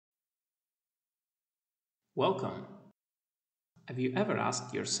Welcome! Have you ever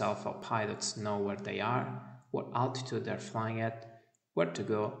asked yourself how pilots know where they are, what altitude they're flying at, where to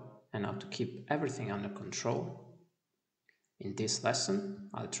go, and how to keep everything under control? In this lesson,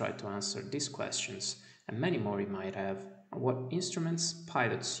 I'll try to answer these questions and many more you might have on what instruments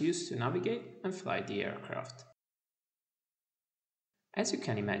pilots use to navigate and fly the aircraft. As you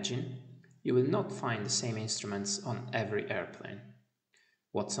can imagine, you will not find the same instruments on every airplane.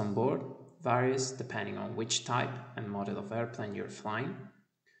 What's on board varies depending on which type and model of airplane you're flying,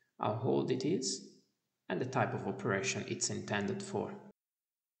 how old it is, and the type of operation it's intended for.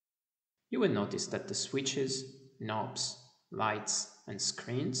 You will notice that the switches, knobs, lights, and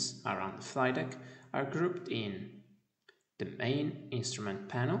screens around the flight deck are grouped in the main instrument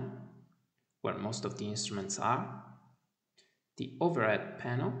panel, where most of the instruments are, the overhead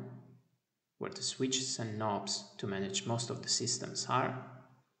panel, where the switches and knobs to manage most of the systems are,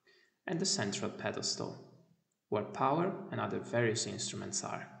 and the central pedestal, where power and other various instruments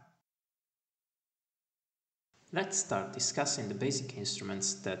are. Let's start discussing the basic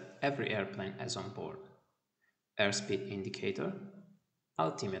instruments that every airplane has on board: airspeed indicator,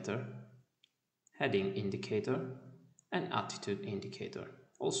 altimeter, heading indicator, and attitude indicator,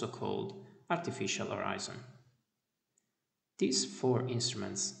 also called artificial horizon. These four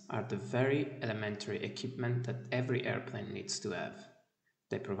instruments are the very elementary equipment that every airplane needs to have.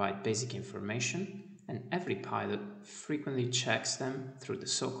 They provide basic information, and every pilot frequently checks them through the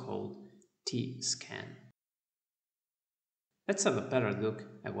so-called T-scan. Let's have a better look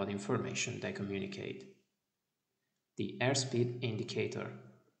at what information they communicate. The airspeed indicator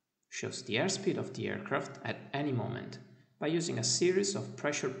shows the airspeed of the aircraft at any moment by using a series of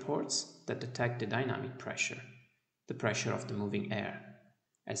pressure ports that detect the dynamic pressure, the pressure of the moving air,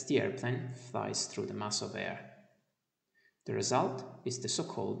 as the airplane flies through the mass of air. The result is the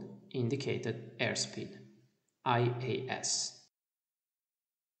so-called indicated airspeed, IAS.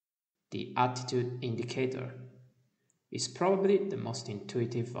 The attitude indicator is probably the most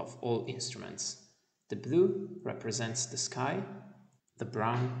intuitive of all instruments. The blue represents the sky, the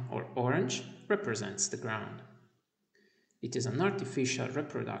brown or orange represents the ground. It is an artificial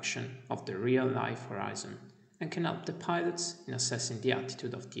reproduction of the real-life horizon and can help the pilots in assessing the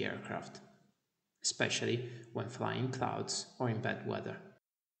attitude of the aircraft, especially when flying in clouds or in bad weather.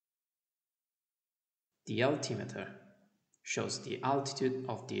 The altimeter shows the altitude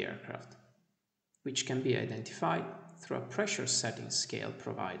of the aircraft, which can be identified through a pressure setting scale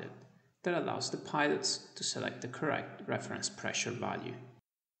provided that allows the pilots to select the correct reference pressure value.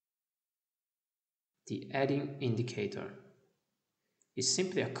 The heading indicator is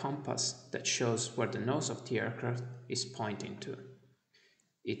simply a compass that shows where the nose of the aircraft is pointing to.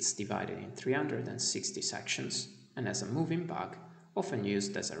 It's divided in 360 sections and has a moving bug, often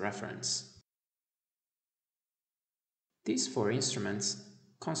used as a reference. These four instruments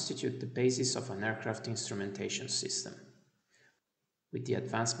constitute the basis of an aircraft instrumentation system. With the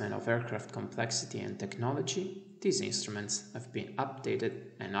advancement of aircraft complexity and technology, these instruments have been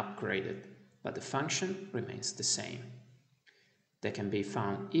updated and upgraded, but the function remains the same. They can be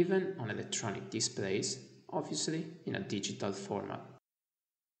found even on electronic displays, obviously in a digital format.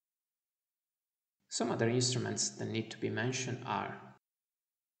 Some other instruments that need to be mentioned are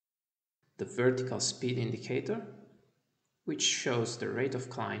the vertical speed indicator, which shows the rate of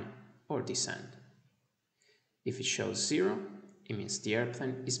climb or descent. If it shows 0, it means the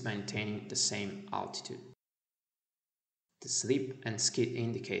airplane is maintaining the same altitude. The slip and skid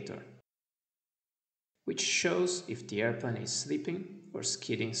indicator, which shows if the airplane is slipping or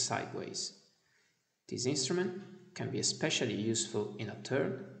skidding sideways. This instrument can be especially useful in a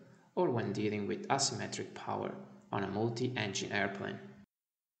turn or when dealing with asymmetric power on a multi-engine airplane.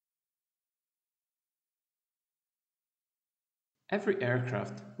 Every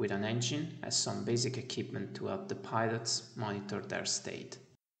aircraft with an engine has some basic equipment to help the pilots monitor their state.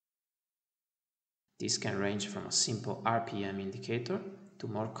 This can range from a simple RPM indicator to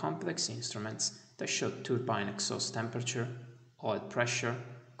more complex instruments that show turbine exhaust temperature, oil pressure,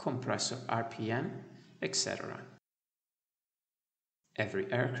 compressor RPM, etc.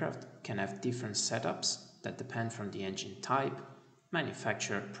 Every aircraft can have different setups that depend from the engine type,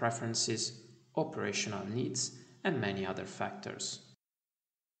 manufacturer preferences, operational needs, and many other factors.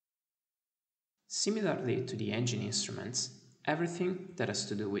 Similarly to the engine instruments, everything that has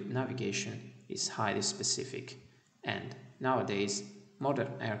to do with navigation is highly specific, and nowadays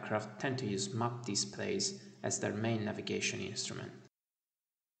modern aircraft tend to use map displays as their main navigation instrument.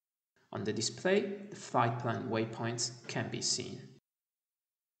 On the display, the flight plan waypoints can be seen.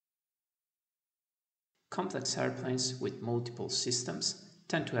 Complex airplanes with multiple systems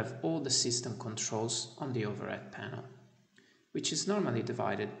tend to have all the system controls on the overhead panel, which is normally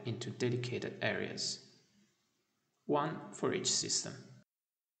divided into dedicated areas, one for each system.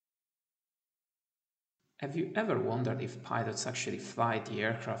 Have you ever wondered if pilots actually fly the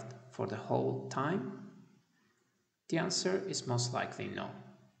aircraft for the whole time? The answer is most likely no,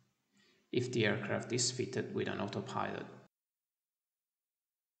 if the aircraft is fitted with an autopilot.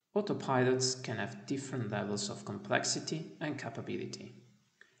 Autopilots can have different levels of complexity and capability.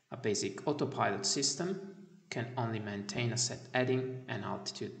 A basic autopilot system can only maintain a set heading and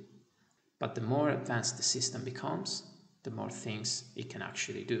altitude, but the more advanced the system becomes, the more things it can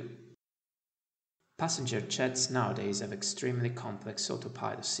actually do. Passenger jets nowadays have extremely complex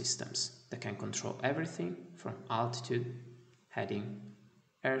autopilot systems that can control everything from altitude, heading,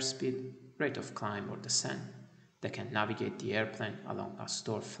 airspeed, rate of climb or descent. They can navigate the airplane along a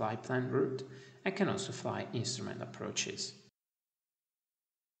stored flight plan route and can also fly instrument approaches.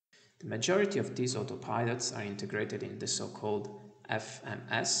 The majority of these autopilots are integrated in the so-called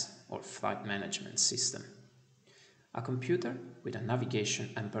FMS or Flight Management System, a computer with a navigation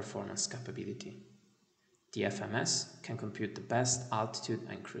and performance capability. The FMS can compute the best altitude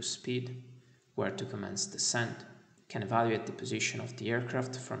and cruise speed, where to commence descent, can evaluate the position of the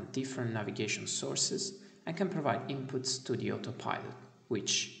aircraft from different navigation sources, and can provide inputs to the autopilot,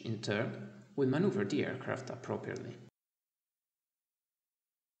 which, in turn, will maneuver the aircraft appropriately.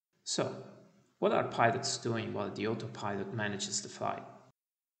 So, what are pilots doing while the autopilot manages the flight?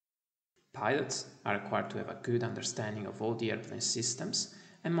 Pilots are required to have a good understanding of all the airplane systems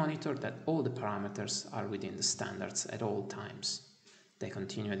and monitor that all the parameters are within the standards at all times. They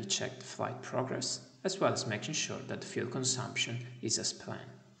continually check the flight progress, as well as making sure that the fuel consumption is as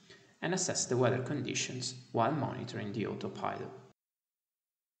planned, and assess the weather conditions while monitoring the autopilot.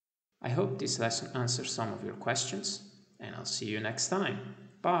 I hope this lesson answers some of your questions, and I'll see you next time.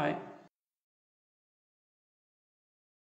 Bye!